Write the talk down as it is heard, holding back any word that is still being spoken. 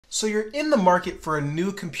So you're in the market for a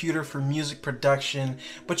new computer for music production,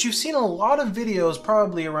 but you've seen a lot of videos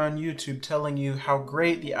probably around YouTube telling you how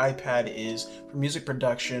great the iPad is for music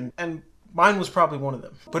production, and mine was probably one of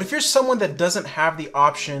them. But if you're someone that doesn't have the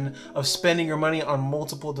option of spending your money on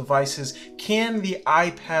multiple devices, can the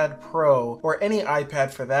iPad Pro, or any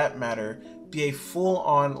iPad for that matter, be a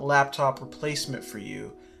full-on laptop replacement for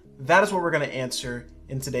you? That is what we're going to answer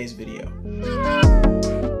in today's video.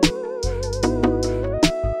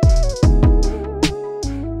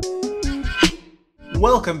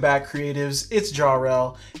 Welcome back, creatives. It's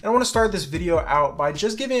Jahrell, and I want to start this video out by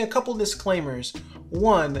just giving a couple disclaimers.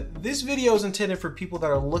 One, this video is intended for people that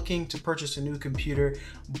are looking to purchase a new computer,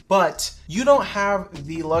 but you don't have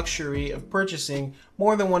the luxury of purchasing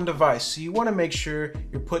more than one device, so you want to make sure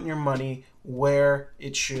you're putting your money where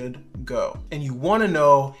it should go. And you want to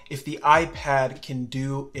know if the iPad can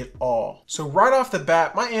do it all. So right off the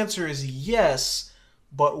bat, my answer is yes,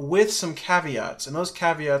 but with some caveats, and those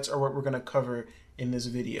caveats are what we're going to cover in this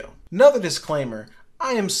video. Another disclaimer,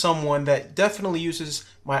 I am someone that definitely uses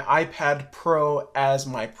my iPad Pro as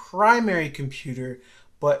my primary computer,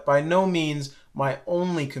 but by no means my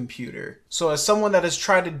only computer. So as someone that has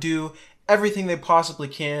tried to do everything they possibly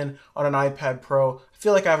can on an iPad Pro, I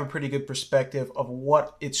feel like I have a pretty good perspective of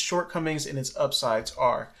what its shortcomings and its upsides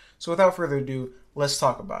are. So without further ado, let's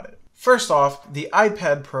talk about it. First off, the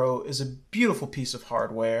iPad Pro is a beautiful piece of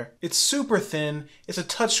hardware. It's super thin, it's a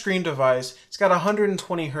touchscreen device, it's got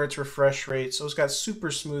 120 Hz refresh rate, so it's got super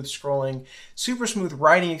smooth scrolling, super smooth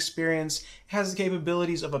writing experience, it has the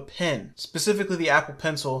capabilities of a pen. Specifically, the Apple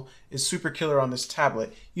Pencil is super killer on this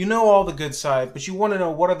tablet. You know all the good side, but you want to know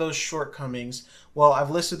what are those shortcomings. Well, I've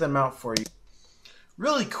listed them out for you.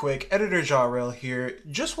 Really quick, Editor Jahrell here.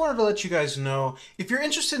 Just wanted to let you guys know, if you're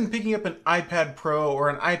interested in picking up an iPad Pro or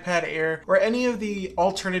an iPad Air or any of the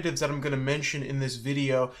alternatives that I'm going to mention in this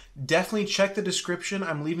video, definitely check the description.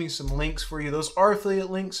 I'm leaving some links for you. Those are affiliate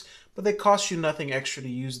links, but they cost you nothing extra to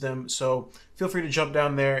use them, so feel free to jump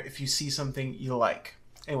down there if you see something you like.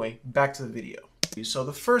 Anyway, back to the video. So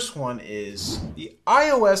the first one is the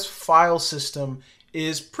iOS file system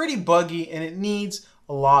is pretty buggy and it needs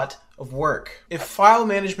a lot of work. If file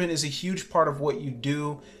management is a huge part of what you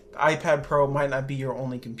do, the iPad Pro might not be your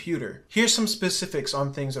only computer. Here's some specifics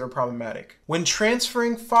on things that are problematic. When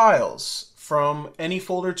transferring files from any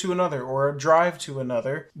folder to another or a drive to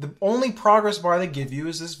another, the only progress bar they give you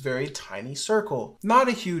is this very tiny circle. Not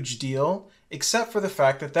a huge deal, except for the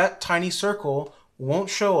fact that that tiny circle won't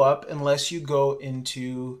show up unless you go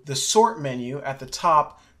into the sort menu at the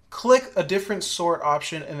top, click a different sort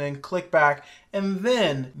option, and then click back, and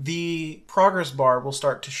then the progress bar will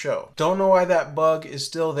start to show. Don't know why that bug is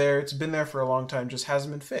still there. It's been there for a long time, just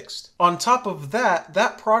hasn't been fixed. On top of that,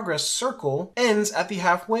 that progress circle ends at the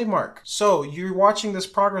halfway mark. So you're watching this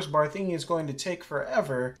progress bar thinking it's going to take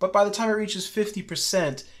forever, but by the time it reaches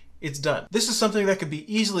 50%, it's done. This is something that could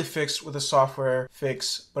be easily fixed with a software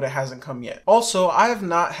fix, but it hasn't come yet. Also, I have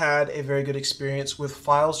not had a very good experience with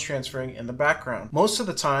files transferring in the background. Most of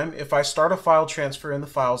the time, if I start a file transfer in the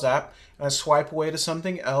Files app and I swipe away to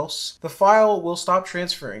something else, the file will stop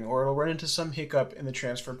transferring or it'll run into some hiccup in the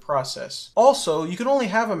transfer process. Also, you can only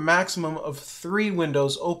have a maximum of 3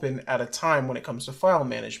 windows open at a time when it comes to file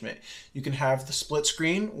management. You can have the split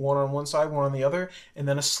screen, one on one side, one on the other, and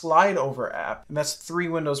then a slide over app, and that's 3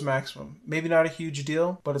 windows maximum. Maybe not a huge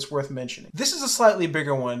deal, but it's worth mentioning. This is a slightly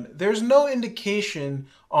bigger one. There's no indication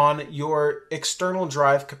on your external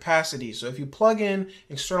drive capacity. So if you plug in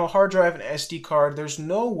external hard drive and SD card, there's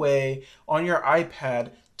no way on your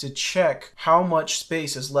iPad to check how much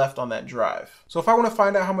space is left on that drive. So if I want to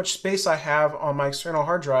find out how much space I have on my external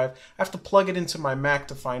hard drive, I have to plug it into my Mac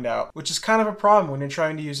to find out, which is kind of a problem when you're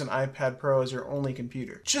trying to use an iPad Pro as your only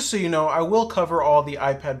computer. Just so you know, I will cover all the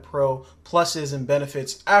iPad Pro pluses and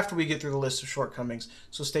benefits after we get through the list of shortcomings,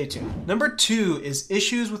 so stay tuned. Number 2 is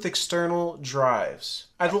issues with external drives.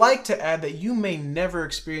 I'd like to add that you may never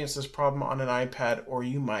experience this problem on an iPad, or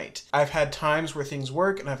you might. I've had times where things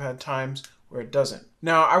work and I've had times where it doesn't.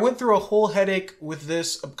 Now, I went through a whole headache with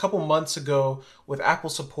this a couple months ago with Apple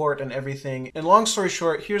support and everything. And long story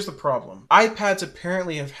short, here's the problem. iPads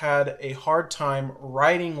apparently have had a hard time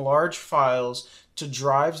writing large files to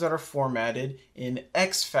drives that are formatted in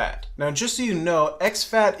exFAT. Now, just so you know,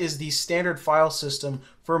 exFAT is the standard file system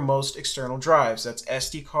for most external drives. That's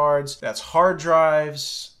SD cards, that's hard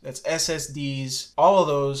drives, that's SSDs, all of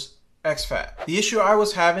those exFAT. The issue I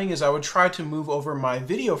was having is I would try to move over my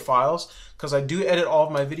video files, because I do edit all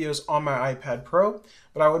of my videos on my iPad Pro,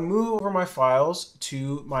 but I would move over my files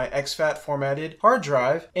to my exFAT formatted hard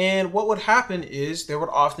drive, and what would happen is there would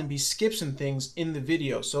often be skips and things in the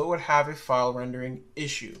video, so it would have a file rendering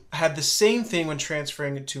issue. I had the same thing when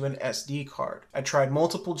transferring it to an SD card. I tried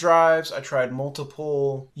multiple drives, I tried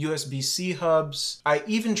multiple USB-C hubs, I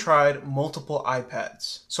even tried multiple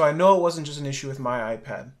iPads. So I know it wasn't just an issue with my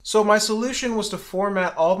iPad. So my solution was to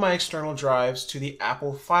format all of my external drives to the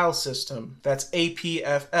Apple file system. That's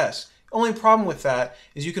APFS. Only problem with that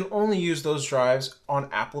is you can only use those drives on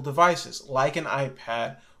Apple devices, like an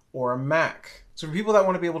iPad or a Mac. So for people that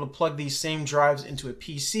want to be able to plug these same drives into a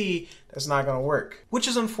PC, that's not going to work, which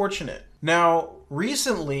is unfortunate. Now,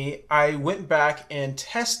 recently, I went back and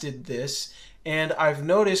tested this, and I've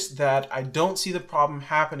noticed that I don't see the problem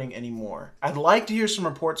happening anymore. I'd like to hear some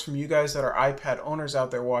reports from you guys that are iPad owners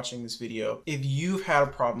out there watching this video if you've had a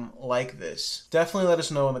problem like this. Definitely let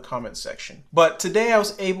us know in the comments section. But today I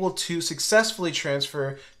was able to successfully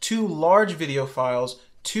transfer 2 large video files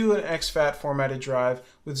to an exFAT formatted drive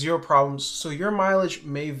with 0 problems, so your mileage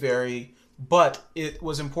may vary, but it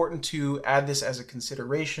was important to add this as a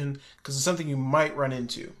consideration because it's something you might run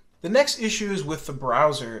into. The next issue is with the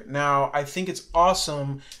browser. Now, I think it's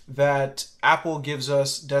awesome that Apple gives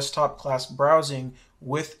us desktop class browsing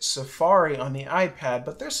with Safari on the iPad,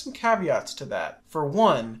 but there's some caveats to that. For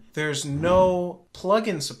one, there's no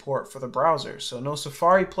plugin support for the browser, so no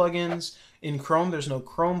Safari plugins. In Chrome, there's no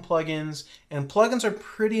Chrome plugins, and plugins are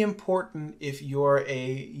pretty important if you're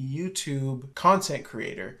a YouTube content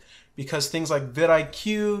creator, because things like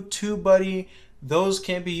vidIQ, TubeBuddy, those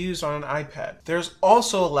can't be used on an iPad. There's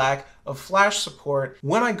also a lack of Flash support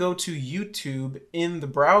when I go to YouTube in the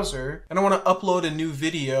browser and I want to upload a new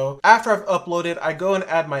video. After I've uploaded, I go and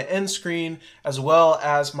add my end screen as well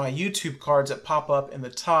as my YouTube cards that pop up in the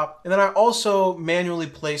top, and then I also manually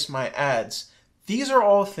place my ads. These are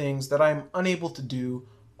all things that I'm unable to do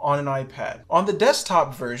on an iPad. On the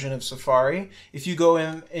desktop version of Safari, if you go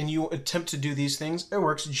in and you attempt to do these things, it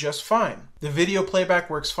works just fine. The video playback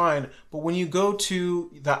works fine, but when you go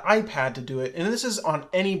to the iPad to do it, and this is on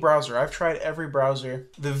any browser, I've tried every browser,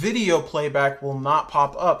 the video playback will not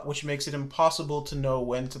pop up, which makes it impossible to know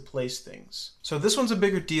when to place things. So this one's a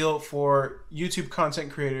bigger deal for YouTube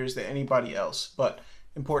content creators than anybody else, but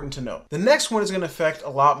important to know. The next one is going to affect a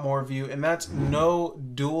lot more of you, and that's no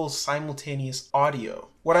dual simultaneous audio.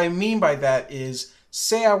 What I mean by that is,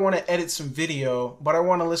 say I want to edit some video, but I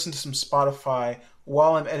want to listen to some Spotify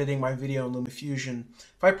while I'm editing my video in LumaFusion.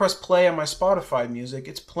 If I press play on my Spotify music,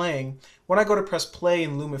 it's playing. When I go to press play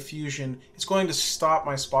in LumaFusion, it's going to stop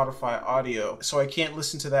my Spotify audio, so I can't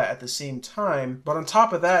listen to that at the same time. But on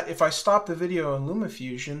top of that, if I stop the video in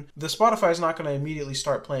LumaFusion, the Spotify is not going to immediately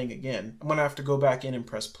start playing again. I'm going to have to go back in and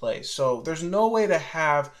press play. So there's no way to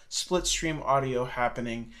have split stream audio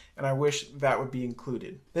happening, and I wish that would be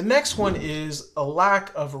included. The next one is a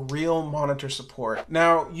lack of real monitor support.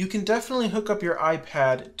 Now, you can definitely hook up your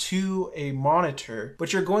iPad to a monitor,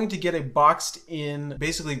 but you're going to get a boxed in,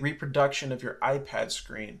 basically reproduction of your iPad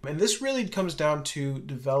screen. And this really comes down to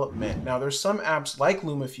development. Now, there's some apps like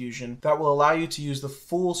LumaFusion that will allow you to use the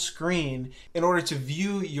full screen in order to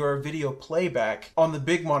view your video playback on the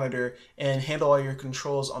big monitor and handle all your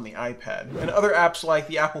controls on the iPad. And other apps like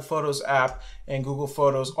the Apple Photos app and Google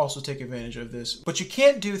Photos also take advantage of this. But you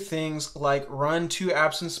can't do things like run 2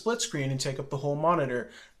 apps in split screen and take up the whole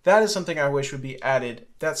monitor. That is something I wish would be added.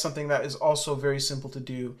 That's something that is also very simple to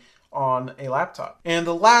do on a laptop. And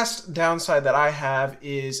the last downside that I have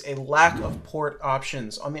is a lack of port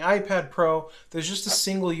options. On the iPad Pro, there's just a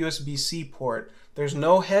single USB-C port. There's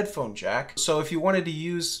no headphone jack. So if you wanted to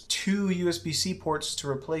use 2 USB-C ports to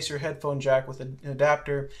replace your headphone jack with an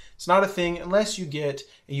adapter, it's not a thing unless you get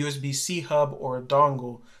a USB-C hub or a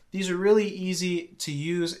dongle. These are really easy to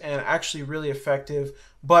use and actually really effective,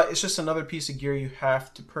 but it's just another piece of gear you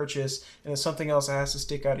have to purchase, and it's something else that has to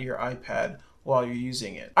stick out of your iPad while you're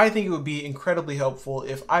using it. I think it would be incredibly helpful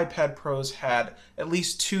if iPad Pros had at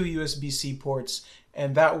least 2 USB-C ports,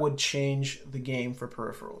 and that would change the game for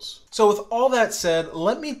peripherals. So with all that said,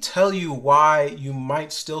 let me tell you why you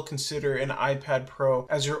might still consider an iPad Pro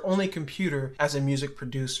as your only computer as a music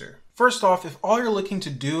producer. First off, if all you're looking to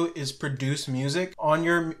do is produce music on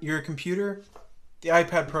your computer, the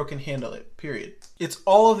iPad Pro can handle it, period. It's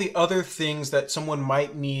all of the other things that someone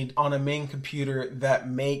might need on a main computer that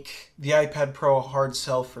make the iPad Pro a hard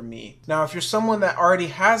sell for me. Now, if you're someone that already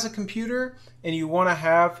has a computer and you want to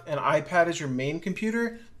have an iPad as your main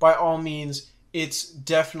computer, by all means, it's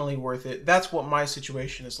definitely worth it. That's what my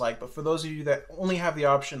situation is like. But for those of you that only have the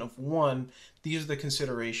option of one, these are the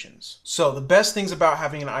considerations. So the best things about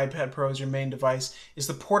having an iPad Pro as your main device is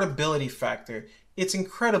the portability factor. It's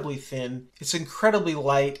incredibly thin, it's incredibly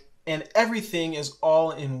light, and everything is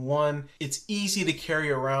all in one. It's easy to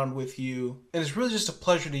carry around with you, and it's really just a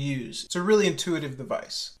pleasure to use. It's a really intuitive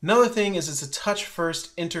device. Another thing is it's a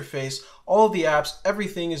touch-first interface. All of the apps,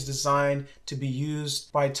 everything is designed to be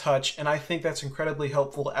used by touch, and I think that's incredibly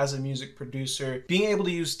helpful as a music producer. Being able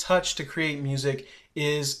to use touch to create music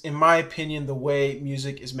is, in my opinion, the way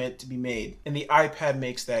music is meant to be made. And the iPad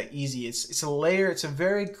makes that easy. It's a layer, it's a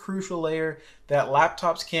very crucial layer that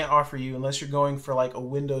laptops can't offer you unless you're going for like a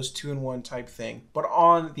Windows 2-in-1 type thing. But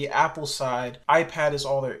on the Apple side, iPad is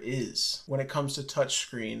all there is when it comes to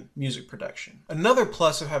touchscreen music production. Another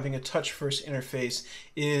plus of having a touch-first interface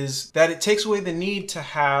is that it takes away the need to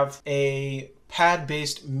have a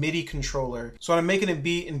pad-based MIDI controller. So when I'm making a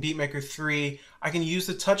beat in Beatmaker 3, I can use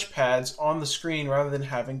the touch pads on the screen rather than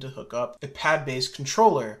having to hook up a pad-based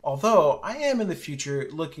controller. Although I am in the future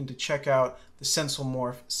looking to check out the Sensel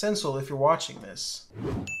Morph. Sensel, if you're watching this.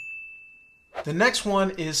 The next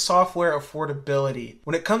one is software affordability.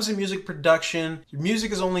 When it comes to music production, your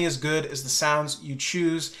music is only as good as the sounds you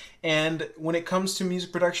choose. And when it comes to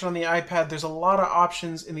music production on the iPad, there's a lot of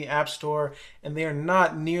options in the App Store, and they are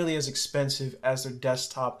not nearly as expensive as their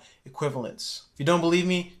desktop equivalents. If you don't believe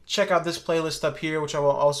me, check out this playlist up here, which I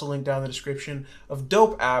will also link down in the description, of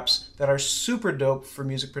dope apps that are super dope for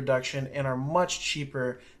music production and are much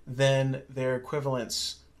cheaper than their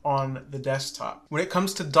equivalents on the desktop. When it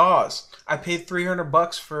comes to DAWs, I paid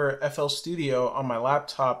 $300 for FL Studio on my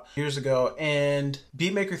laptop years ago, and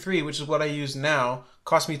Beatmaker 3, which is what I use now,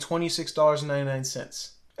 cost me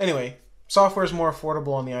 $26.99. Anyway, software is more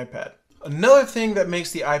affordable on the iPad. Another thing that makes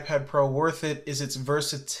the iPad Pro worth it is its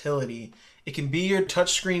versatility. It can be your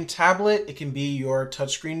touchscreen tablet, it can be your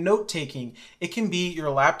touchscreen note-taking, it can be your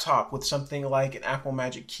laptop with something like an Apple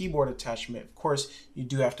Magic Keyboard attachment. Of course, you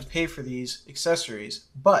do have to pay for these accessories,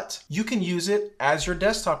 but you can use it as your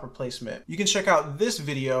desktop replacement. You can check out this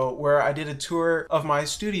video where I did a tour of my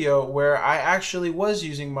studio where I actually was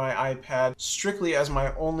using my iPad strictly as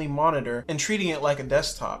my only monitor and treating it like a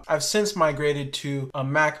desktop. I've since migrated to a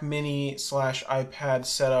Mac Mini / iPad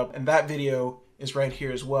setup, and that video is right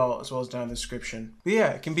here as well as down in the description. But yeah,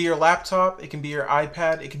 it can be your laptop, it can be your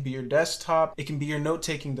iPad, it can be your desktop, it can be your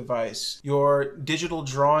note-taking device, your digital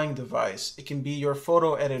drawing device, it can be your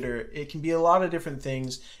photo editor, it can be a lot of different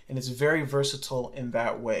things, and it's very versatile in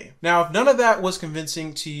that way. Now, if none of that was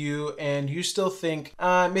convincing to you and you still think,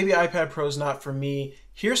 maybe iPad Pro is not for me,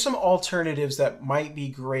 here's some alternatives that might be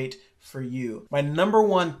great for you. My number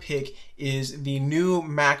one pick is the new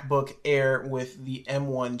MacBook Air with the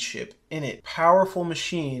M1 chip in it. Powerful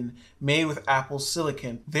machine made with Apple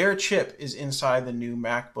Silicon. Their chip is inside the new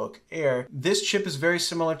MacBook Air. This chip is very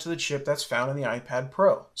similar to the chip that's found in the iPad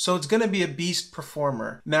Pro. So it's going to be a beast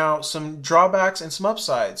performer. Now, some drawbacks and some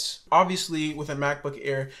upsides. Obviously, with a MacBook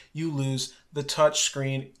Air, you lose the touch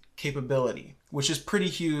screen capability, which is pretty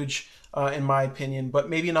huge in my opinion, but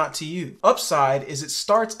maybe not to you. Upside is it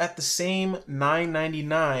starts at the same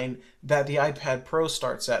 $999 that the iPad Pro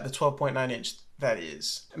starts at, the 12.9 inch that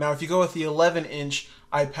is. Now, if you go with the 11-inch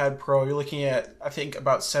iPad Pro, you're looking at, I think,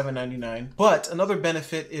 about $799. But another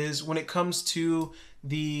benefit is when it comes to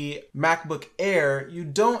the MacBook Air, you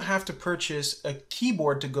don't have to purchase a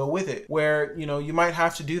keyboard to go with it, where, you know, you might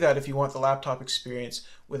have to do that if you want the laptop experience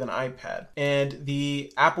with an iPad. And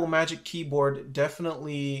the Apple Magic Keyboard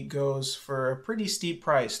definitely goes for a pretty steep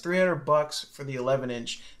price, $300 for the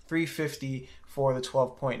 11-inch, $350 for the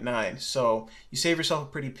 12.9. So you save yourself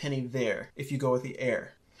a pretty penny there if you go with the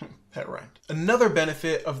Air. That rhymed. Another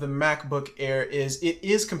benefit of the MacBook Air is it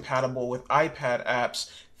is compatible with iPad apps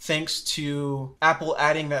thanks to Apple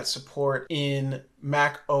adding that support in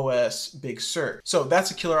Mac OS Big Sur. So that's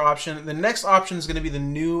a killer option. The next option is going to be the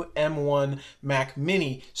new M1 Mac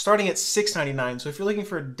Mini, starting at $699. So if you're looking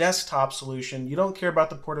for a desktop solution, you don't care about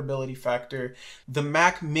the portability factor, the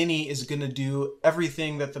Mac Mini is going to do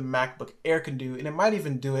everything that the MacBook Air can do, and it might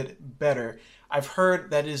even do it better. I've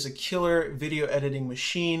heard that it is a killer video editing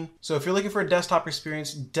machine. So if you're looking for a desktop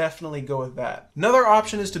experience, definitely go with that. Another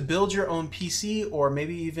option is to build your own PC or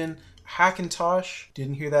maybe even Hackintosh.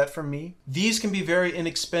 Didn't hear that from me. These can be very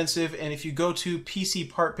inexpensive, and if you go to PC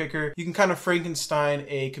Part Picker, you can kind of Frankenstein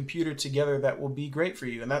a computer together that will be great for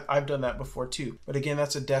you, and that I've done that before too. But again,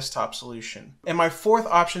 that's a desktop solution. And my fourth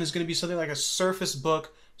option is going to be something like a Surface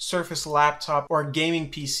Book Surface laptop, or a gaming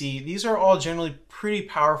PC. These are all generally pretty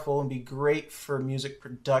powerful and be great for music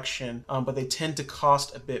production, but they tend to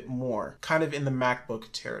cost a bit more, kind of in the MacBook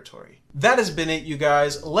territory. That has been it, you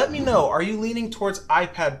guys. Let me know, are you leaning towards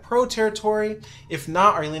iPad Pro territory? If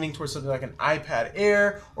not, are you leaning towards something like an iPad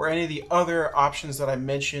Air or any of the other options that I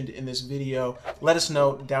mentioned in this video? Let us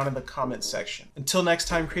know down in the comment section. Until next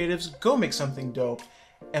time, creatives, go make something dope,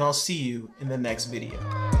 and I'll see you in the next video.